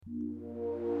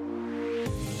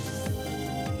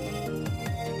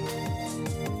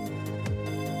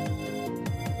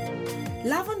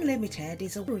Love Unlimited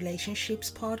is a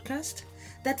relationships podcast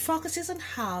that focuses on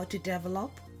how to develop,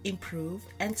 improve,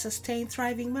 and sustain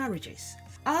thriving marriages.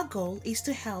 Our goal is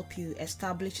to help you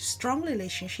establish strong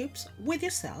relationships with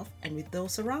yourself and with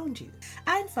those around you.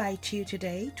 I invite you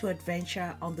today to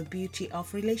adventure on the beauty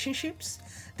of relationships,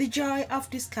 the joy of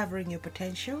discovering your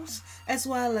potentials, as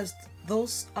well as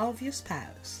those of your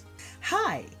spouse.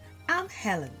 Hi, I'm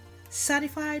Helen,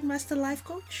 certified master life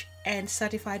coach and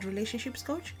certified relationships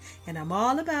coach, and I'm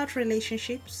all about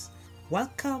relationships.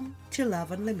 Welcome to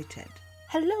Love Unlimited.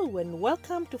 Hello and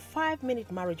welcome to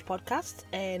 5-Minute Marriage Podcast,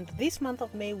 and this month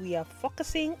of May we are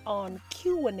focusing on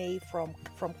Q&A from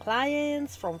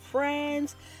clients, from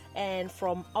friends, and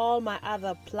from all my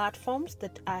other platforms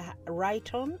that I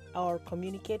write on or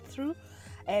communicate through.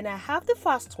 And I have the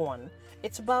first one.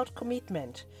 It's about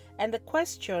commitment, and the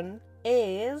question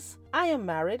is, I am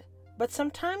married, but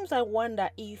sometimes I wonder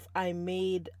if I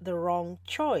made the wrong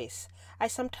choice. I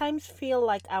sometimes feel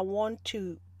like I want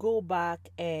to go back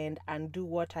and undo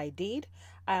what I did.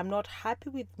 I am not happy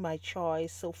with my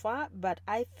choice so far, but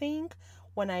I think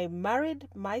when I married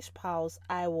my spouse,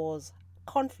 I was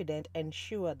confident and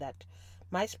sure that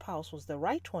my spouse was the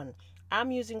right one.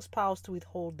 I'm using spouse to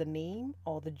withhold the name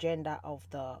or the gender of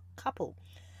the couple.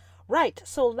 Right,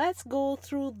 so let's go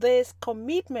through this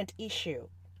commitment issue.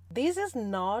 This is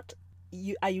not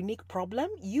a unique problem.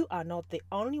 You are not the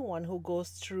only one who goes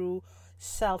through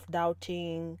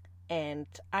self-doubting and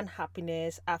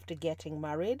unhappiness after getting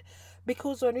married,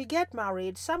 because when we get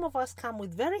married, some of us come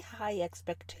with very high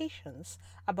expectations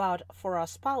for our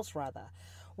spouse.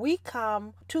 We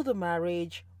come to the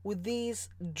marriage with this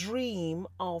dream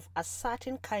of a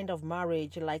certain kind of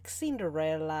marriage, like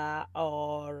Cinderella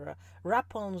or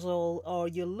Rapunzel, or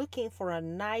you're looking for a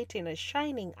knight in a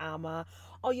shining armor,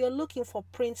 or you're looking for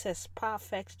Princess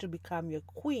Perfect to become your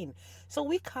queen. So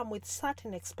we come with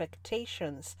certain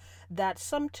expectations that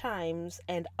sometimes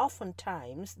and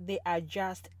oftentimes they are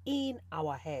just in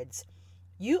our heads.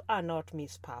 You are not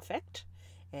Miss Perfect,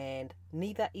 and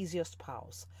neither is your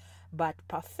spouse. But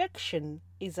perfection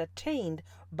is attained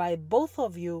by both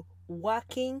of you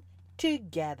working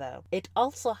together. It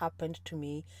also happened to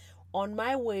me on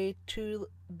my way to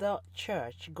the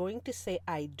church, going to say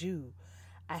I do.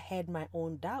 I had my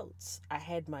own doubts. I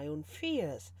had my own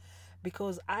fears,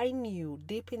 because I knew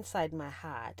deep inside my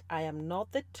heart I am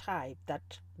not the type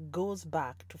that goes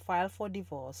back to file for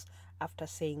divorce after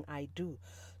saying I do.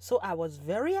 So I was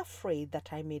very afraid that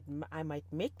I might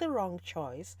make the wrong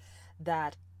choice,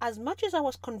 that as much as I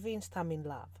was convinced I'm in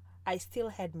love, I still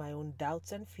had my own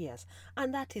doubts and fears,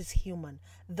 and that is human.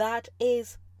 That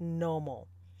is normal.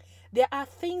 There are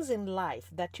things in life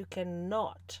that you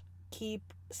cannot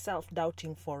keep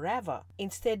self-doubting forever.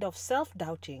 Instead of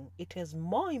self-doubting, it is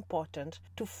more important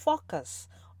to focus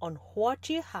on what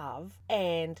you have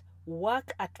and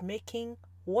work at making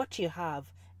what you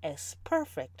have as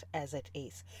perfect as it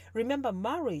is. Remember,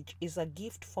 marriage is a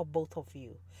gift for both of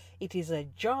you. It is a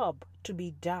job to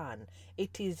be done.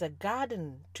 It is a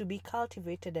garden to be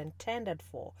cultivated and tended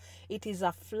for. It is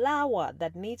a flower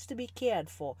that needs to be cared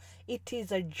for. It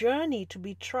is a journey to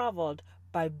be traveled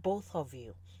by both of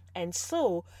you. And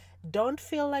so, don't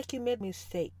feel like you made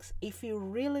mistakes. If you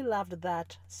really loved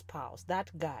that spouse,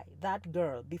 that guy, that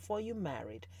girl before you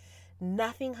married,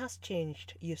 nothing has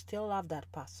changed. You still love that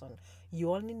person.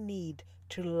 You only need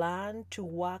to learn to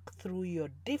work through your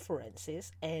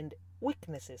differences and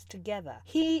weaknesses together.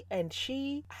 He and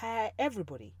she,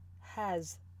 everybody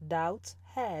has doubts,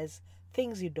 has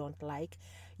things you don't like.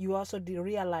 You also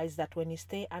realize that when you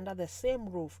stay under the same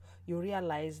roof, you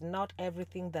realize not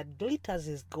everything that glitters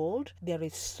is gold. There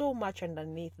is so much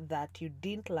underneath that you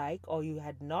didn't like or you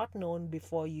had not known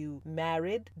before you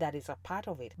married that is a part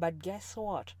of it. But guess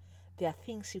what? There are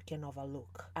things you can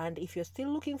overlook. And if you're still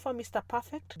looking for Mr.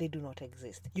 Perfect, they do not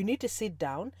exist. You need to sit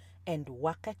down and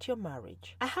work at your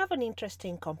marriage. I have an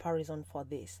interesting comparison for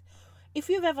this. If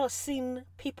you've ever seen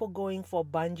people going for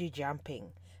bungee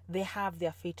jumping, they have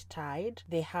their feet tied,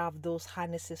 they have those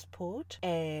harnesses put,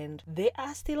 and they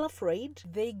are still afraid.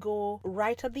 They go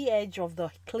right at the edge of the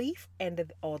cliff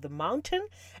or the mountain,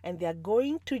 and they're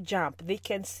going to jump. They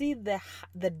can see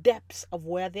the depths of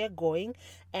where they're going,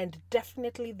 and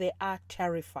definitely they are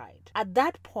terrified. At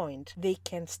that point, they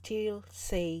can still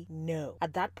say no.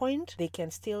 At that point, they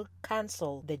can still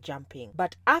cancel the jumping.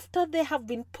 But after they have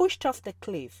been pushed off the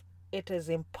cliff, it is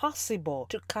impossible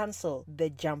to cancel the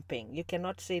jumping. You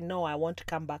cannot say, no, I want to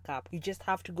come back up. You just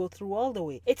have to go through all the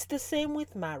way. It's the same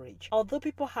with marriage. Although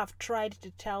people have tried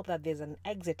to tell that there's an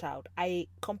exit out, I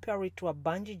compare it to a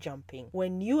bungee jumping.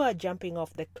 When you are jumping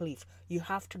off the cliff, you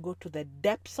have to go to the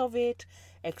depths of it,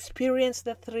 experience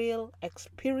the thrill,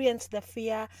 experience the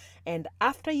fear, and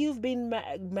after you've been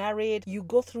married, you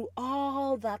go through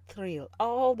all that thrill,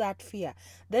 all that fear.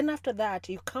 Then after that,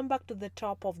 you come back to the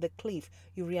top of the cliff,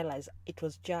 you realize it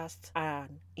was just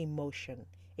an emotion.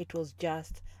 It was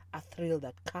just a thrill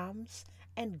that comes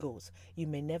and goes. You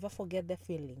may never forget the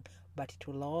feeling, but it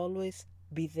will always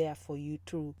be there for you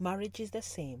too. Marriage is the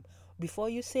same. Before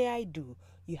you say I do,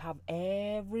 you have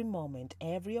every moment,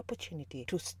 every opportunity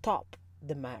to stop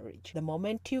the marriage. The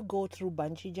moment you go through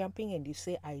bungee jumping and you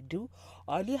say I do,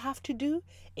 all you have to do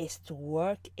is to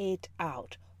work it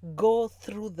out. Go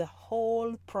through the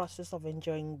whole process of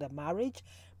enjoying the marriage,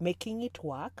 making it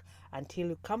work until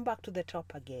you come back to the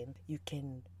top again. You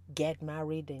can get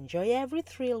married, enjoy every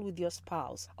thrill with your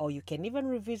spouse, or you can even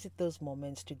revisit those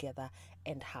moments together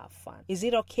and have fun. Is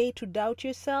it okay to doubt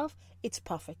yourself? It's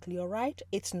perfectly all right.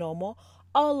 It's normal.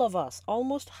 All of us,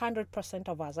 almost 100%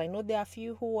 of us. I know there are a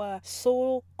few who are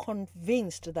so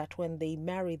convinced that when they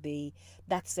marry,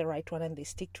 that's the right one and they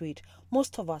stick to it.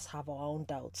 Most of us have our own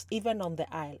doubts, even on the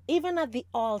aisle, even at the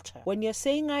altar. When you're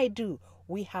saying I do,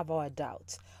 we have our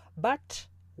doubts. But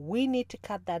we need to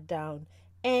cut that down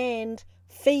and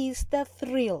face the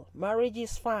thrill. Marriage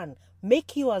is fun.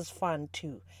 Make yours fun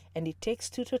too. And it takes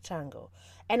two to tango.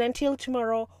 And until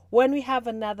tomorrow, when we have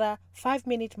another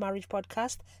 5-minute marriage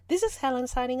podcast, this is Helen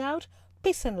signing out.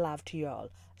 Peace and love to you all.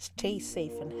 Stay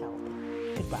safe and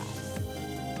healthy. Goodbye.